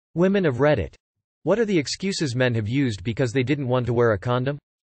Women of Reddit. What are the excuses men have used because they didn't want to wear a condom?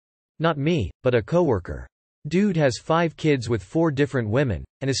 Not me, but a coworker. Dude has 5 kids with 4 different women,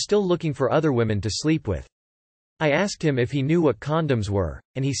 and is still looking for other women to sleep with. I asked him if he knew what condoms were,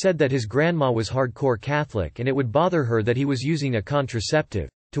 and he said that his grandma was hardcore Catholic and it would bother her that he was using a contraceptive,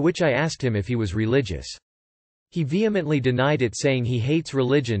 to which I asked him if he was religious. He vehemently denied it, saying he hates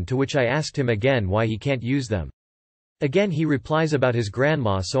religion, to which I asked him again why he can't use them. Again he replies about his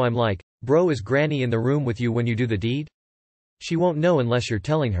grandma, so I'm like, bro, is granny in the room with you when you do the deed? She won't know unless you're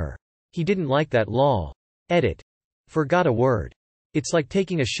telling her. He didn't like that, lol. Edit. Forgot a word. It's like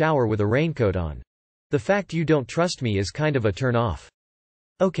taking a shower with a raincoat on. The fact you don't trust me is kind of a turn off.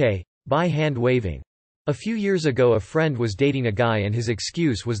 Okay, bye, hand waving. A few years ago a friend was dating a guy and his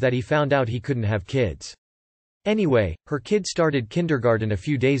excuse was that he found out he couldn't have kids. Anyway, her kid started kindergarten a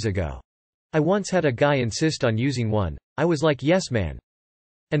few days ago. I once had a guy insist on using one. I was like, yes man.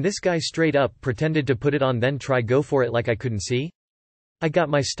 And this guy straight up pretended to put it on, then try go for it like I couldn't see? I got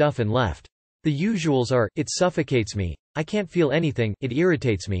my stuff and left. The usuals are, it suffocates me, I can't feel anything, it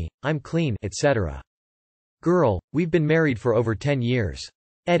irritates me, I'm clean, etc. Girl, we've been married for over 10 years.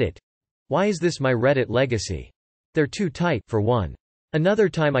 Edit. Why is this my Reddit legacy? They're too tight, for one. Another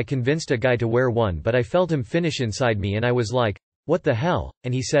time I convinced a guy to wear one, but I felt him finish inside me and I was like, what the hell?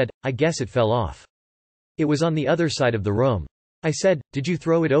 And he said, I guess it fell off. It was on the other side of the room. I said, did you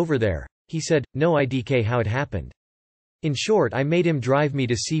throw it over there? He said, no idk how it happened. In short, I made him drive me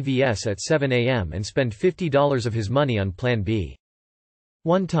to CVS at 7 a.m. and spend $50 of his money on Plan B.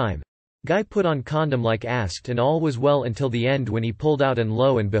 One time. Guy put on condom like asked and all was well until the end when he pulled out and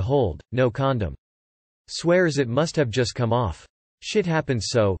lo and behold, no condom. Swears it must have just come off. Shit happens,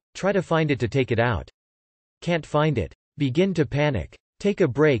 so try to find it to take it out. Can't find it. Begin to panic. Take a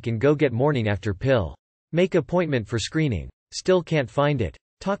break and go get morning after pill. Make appointment for screening. Still can't find it.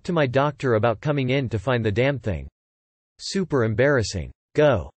 Talk to my doctor about coming in to find the damn thing. Super embarrassing.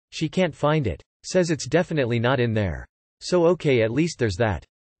 Go. She can't find it. Says it's definitely not in there. So okay, at least there's that.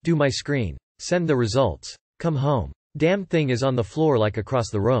 Do my screen. Send the results. Come home. Damn thing is on the floor like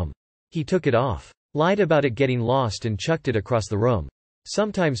across the room. He took it off. Lied about it getting lost and chucked it across the room.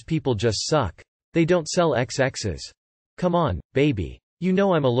 Sometimes people just suck. They don't sell XXs. Come on, baby. You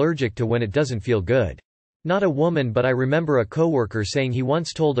know I'm allergic to when it doesn't feel good. Not a woman, but I remember a coworker saying he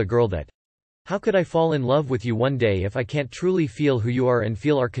once told a girl that, how could I fall in love with you one day if I can't truly feel who you are and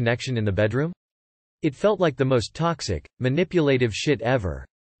feel our connection in the bedroom? It felt like the most toxic, manipulative shit ever.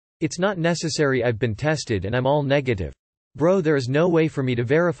 It's not necessary, I've been tested and I'm all negative. Bro, there is no way for me to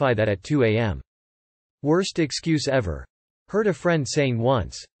verify that at 2 a.m. Worst excuse ever. Heard a friend saying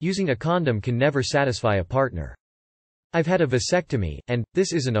once, using a condom can never satisfy a partner. I've had a vasectomy, and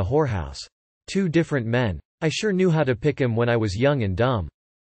this isn't a whorehouse. 2 different men. I sure knew how to pick 'em when I was young and dumb.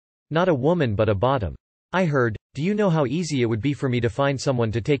 Not a woman but a bottom. I heard, do you know how easy it would be for me to find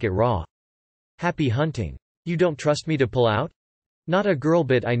someone to take it raw? Happy hunting. You don't trust me to pull out? Not a girl,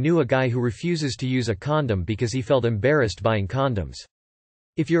 but I knew a guy who refuses to use a condom because he felt embarrassed buying condoms.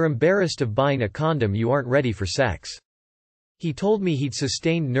 If you're embarrassed of buying a condom, you aren't ready for sex. He told me he'd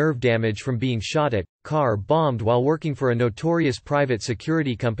sustained nerve damage from being shot at, car bombed while working for a notorious private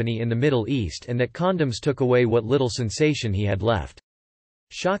security company in the Middle East, and that condoms took away what little sensation he had left.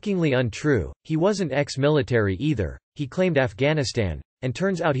 Shockingly untrue. He wasn't ex-military either. He claimed Afghanistan, and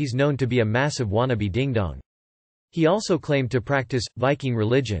turns out he's known to be a massive wannabe ding-dong. He also claimed to practice Viking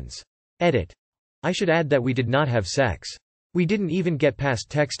religions. Edit. I should add that we did not have sex. We didn't even get past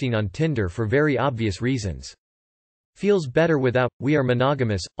texting on Tinder for very obvious reasons. Feels better without. We are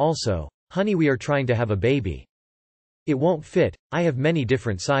monogamous. Also, honey, we are trying to have a baby. It won't fit. I have many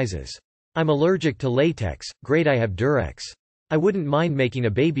different sizes. I'm allergic to latex. Great, I have Durex. I wouldn't mind making a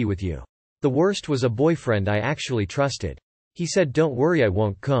baby with you. The worst was a boyfriend I actually trusted. He said, don't worry, I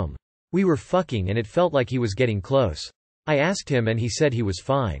won't come. We were fucking and it felt like he was getting close. I asked him and he said he was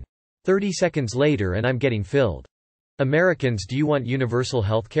fine. 30 seconds later and I'm getting filled. Americans, do you want universal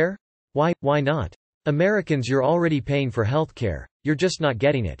healthcare? Why not? Americans, you're already paying for healthcare. You're just not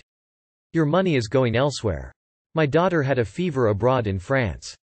getting it. Your money is going elsewhere. My daughter had a fever abroad in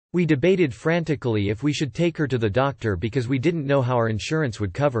France. We debated frantically if we should take her to the doctor because we didn't know how our insurance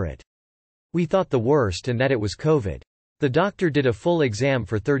would cover it. We thought the worst and that it was COVID. The doctor did a full exam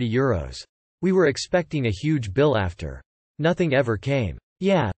for €30. We were expecting a huge bill after. Nothing ever came.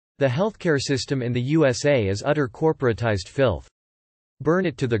 Yeah, the healthcare system in the USA is utter corporatized filth. Burn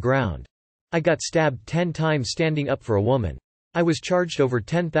it to the ground. I got stabbed 10 times standing up for a woman. I was charged over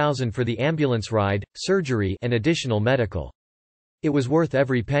 $10,000 for the ambulance ride, surgery, and additional medical. It was worth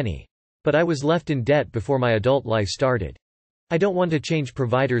every penny. But I was left in debt before my adult life started. I don't want to change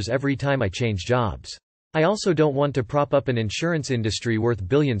providers every time I change jobs. I also don't want to prop up an insurance industry worth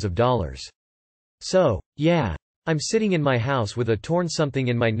billions of dollars. So, yeah. I'm sitting in my house with a torn something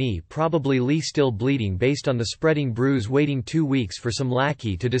in my knee, probably still bleeding based on the spreading bruise, waiting 2 weeks for some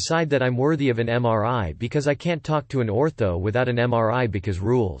lackey to decide that I'm worthy of an MRI because I can't talk to an ortho without an MRI because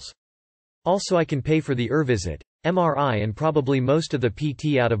rules. Also, I can pay for the visit, MRI and probably most of the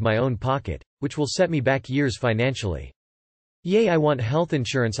PT out of my own pocket, which will set me back years financially. Yay, I want health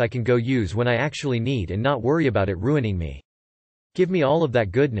insurance I can go use when I actually need and not worry about it ruining me. Give me all of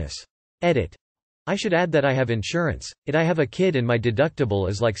that goodness. Edit. I should add that I have insurance. I have a kid and my deductible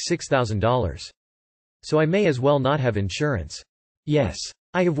is like $6,000. So I may as well not have insurance. Yes.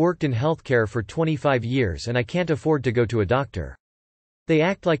 I have worked in healthcare for 25 years and I can't afford to go to a doctor. They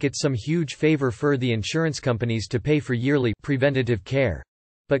act like it's some huge favor for the insurance companies to pay for yearly preventative care.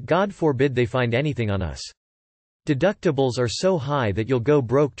 But God forbid they find anything on us. Deductibles are so high that you'll go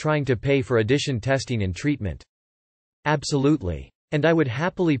broke trying to pay for addition testing and treatment. Absolutely. And I would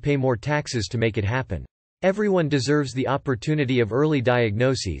happily pay more taxes to make it happen. Everyone deserves the opportunity of early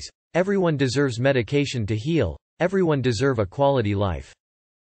diagnoses. Everyone deserves medication to heal. Everyone deserves a quality life.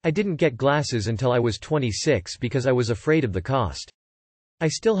 I didn't get glasses until I was 26 because I was afraid of the cost. I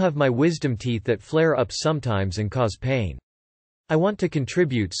still have my wisdom teeth that flare up sometimes and cause pain. I want to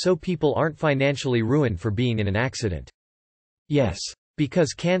contribute so people aren't financially ruined for being in an accident. Yes.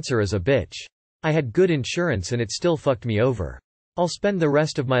 Because cancer is a bitch. I had good insurance and it still fucked me over. I'll spend the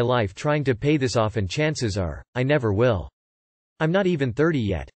rest of my life trying to pay this off and chances are, I never will. I'm not even 30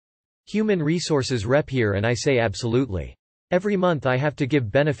 yet. Human resources rep here and I say absolutely. Every month I have to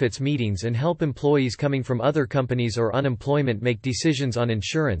give benefits meetings and help employees coming from other companies or unemployment make decisions on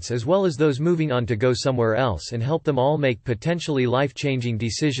insurance as well as those moving on to go somewhere else and help them all make potentially life-changing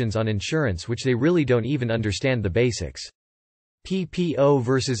decisions on insurance which they really don't even understand the basics. PPO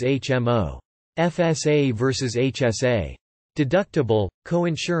versus HMO. FSA versus HSA. Deductible,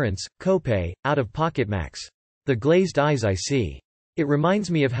 co-insurance, copay, out-of-pocket max. The glazed eyes I see. It reminds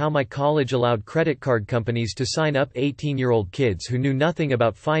me of how my college allowed credit card companies to sign up 18-year-old kids who knew nothing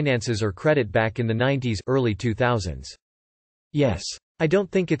about finances or credit back in the 90s, early 2000s. Yes. I don't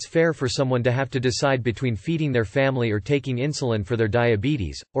think it's fair for someone to have to decide between feeding their family or taking insulin for their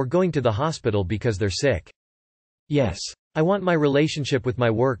diabetes, or going to the hospital because they're sick. Yes. I want my relationship with my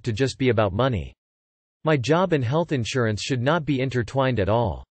work to just be about money. My job and health insurance should not be intertwined at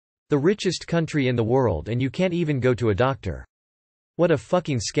all. The richest country in the world and you can't even go to a doctor. What a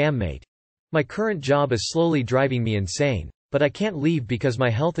fucking scam, mate. My current job is slowly driving me insane, but I can't leave because my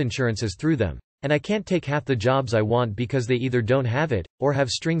health insurance is through them, and I can't take half the jobs I want because they either don't have it, or have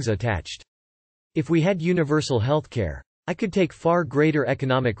strings attached. If we had universal healthcare, I could take far greater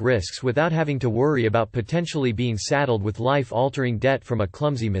economic risks without having to worry about potentially being saddled with life-altering debt from a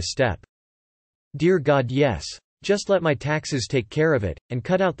clumsy misstep. Dear God, yes. Just let my taxes take care of it, and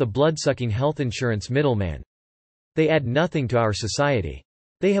cut out the blood-sucking health insurance middleman. They add nothing to our society.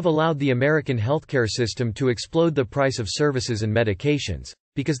 They have allowed the American healthcare system to explode the price of services and medications,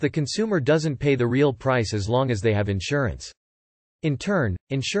 because the consumer doesn't pay the real price as long as they have insurance. In turn,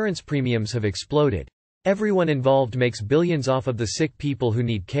 insurance premiums have exploded. Everyone involved makes billions off of the sick people who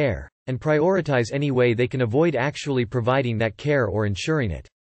need care, and prioritize any way they can avoid actually providing that care or insuring it.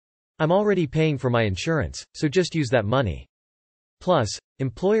 I'm already paying for my insurance, so just use that money. Plus,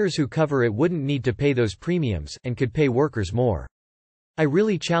 employers who cover it wouldn't need to pay those premiums, and could pay workers more. I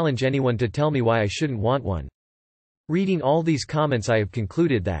really challenge anyone to tell me why I shouldn't want one. Reading all these comments I have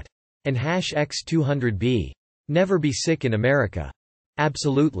concluded that. And #X200B. Never be sick in America.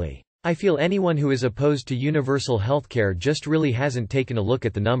 Absolutely. I feel anyone who is opposed to universal healthcare just really hasn't taken a look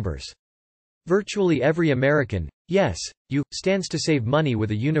at the numbers. Virtually every American, yes, stands to save money with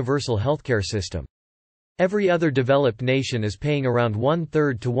a universal healthcare system. Every other developed nation is paying around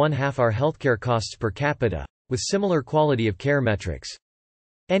 1/3 to 1/2 our healthcare costs per capita, with similar quality of care metrics.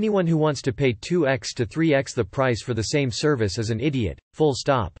 Anyone who wants to pay 2x to 3x the price for the same service is an idiot, full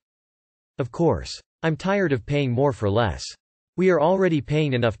stop. Of course. I'm tired of paying more for less. We are already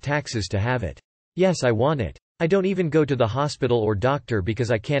paying enough taxes to have it. Yes, I want it. I don't even go to the hospital or doctor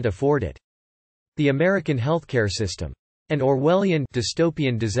because I can't afford it. The American healthcare system. An Orwellian,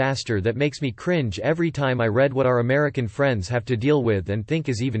 dystopian disaster that makes me cringe every time I read what our American friends have to deal with and think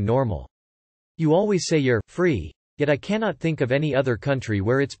is even normal. You always say you're free, yet I cannot think of any other country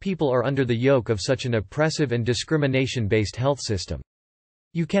where its people are under the yoke of such an oppressive and discrimination-based health system.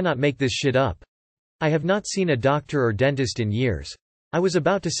 You cannot make this shit up. I have not seen a doctor or dentist in years. I was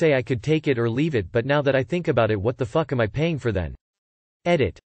about to say I could take it or leave it, but now that I think about it, what the fuck am I paying for then?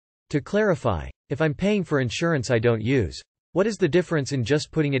 Edit. To clarify, if I'm paying for insurance I don't use, What is the difference in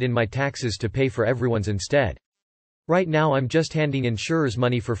just putting it in my taxes to pay for everyone's instead? Right now I'm just handing insurers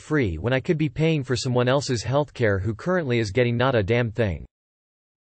money for free when I could be paying for someone else's healthcare who currently is getting not a damn thing.